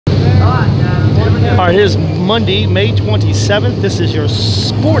All right, here's Monday, May 27th. This is your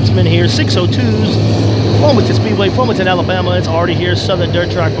Sportsman here, 602s, Flomaton Speedway, Flomaton, Alabama. It's already here, Southern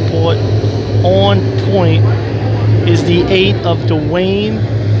Dirt Track Report. On point is the 8 of Dwayne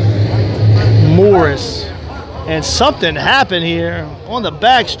Morris. And something happened here on the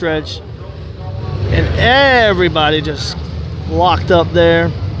backstretch, and everybody just locked up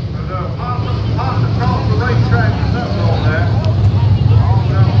there.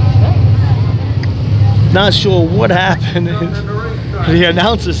 Not sure what happened. The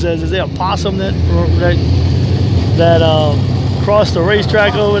announcer says, "Is there a possum that crossed the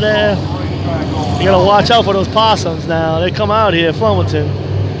racetrack over there?" You gotta watch out for those possums now. They come out here, Flomaton.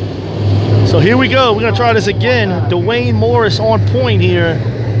 So here we go. We're gonna try this again. Dwayne Morris on point here.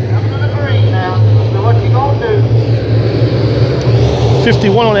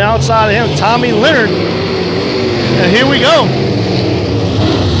 51 on the outside of him, Tommy Leonard. And here we go.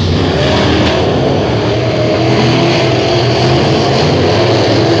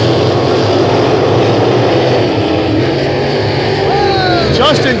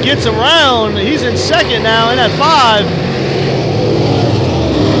 Justin gets around. He's in second now and at 5.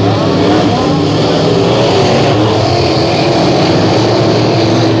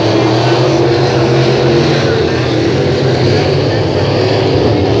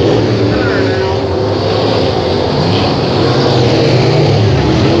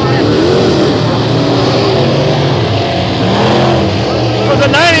 For the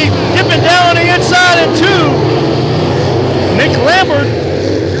 90, dipping down on the inside at 2. Nick Lambert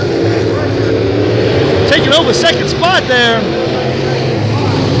taking over second spot there.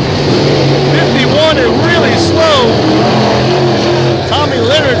 51 is really slow. Tommy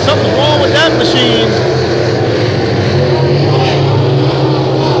Leonard, something's wrong with that machine.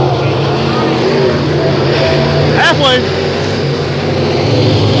 Halfway.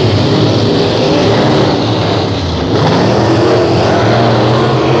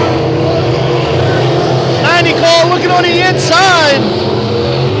 Call looking on the inside.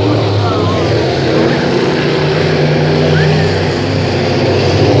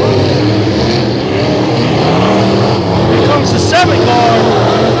 Here comes the 7 car.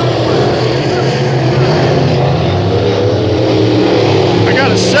 I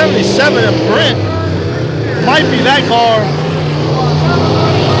got a 77 of Brent. Might be that car.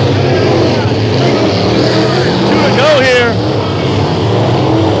 2 to go here.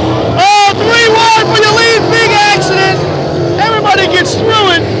 Oh, 3-1 for your lead. Big accident. Everybody gets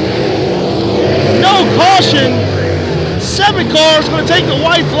through it. No caution. 7 cars going to take the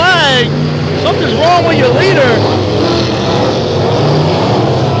white flag. Something's wrong with your leader.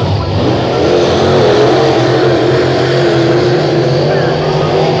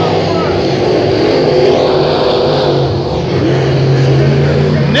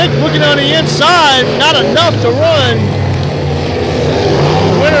 Nick looking on the inside. Not enough to run.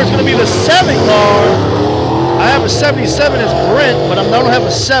 The winner is going to be the 7 car. I have a 77 as Brent, but I don't have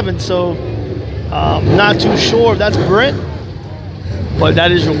a 7, so I'm not too sure if that's Brent. But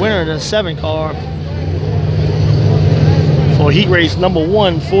that is your winner in the 7 car for heat race number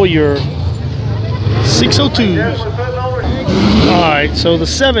 1 for your 602s. All right, so the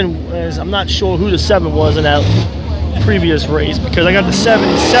 7 is, I'm not sure who the 7 was in that previous race because I got the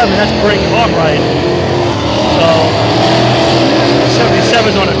 77, that's Brent Cartwright. So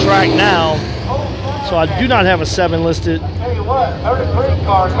 77's on the track now. So I do not have a 7 listed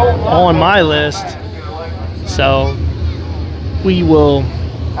on my list. So we will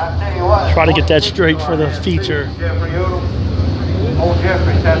try to get that straight for the feature.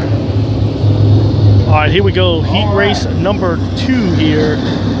 All right, here we go. Heat race number 2 here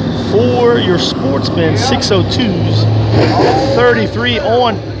for your Sportsman 602s. 33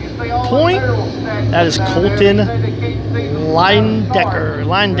 on point. That is Colton Linedecker.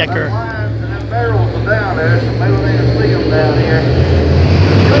 Barrels are down there, so maybe we need to see them down here.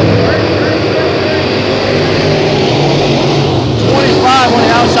 25 on the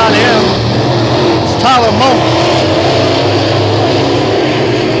outside of him. It's Tyler Monk.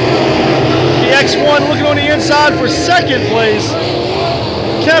 The X1 looking on the inside for second place.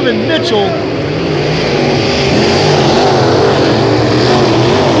 Kevin Mitchell.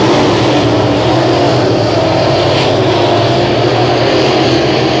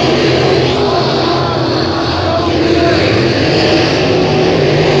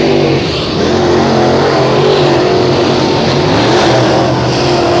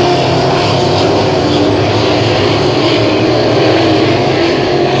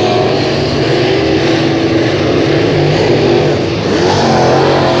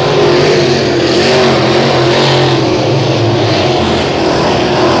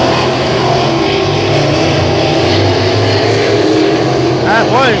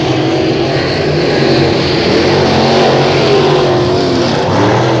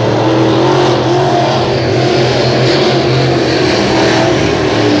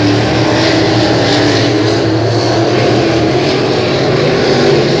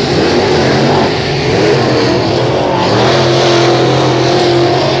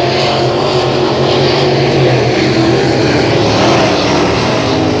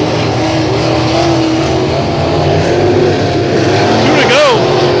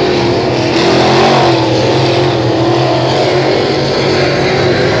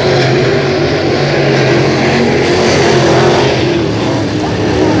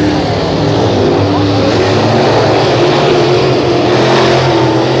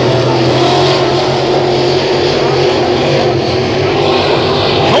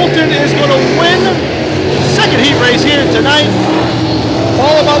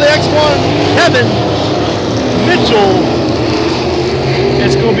 next one, Kevin Mitchell.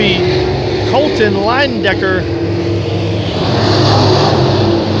 It's going to be Colton Leindecker.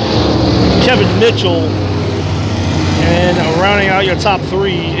 Kevin Mitchell. And rounding out your top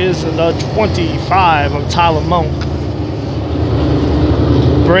 3 is the 25 of Tyler Monk.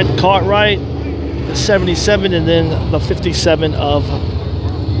 Brent Cartwright, the 77, and then the 57 of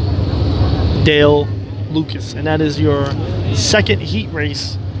Dale Lucas. And that is your second heat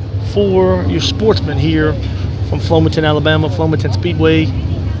race for your sportsman here from Flomaton, Alabama, Flomaton Speedway,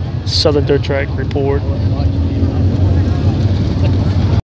 Southern Dirt Track Report.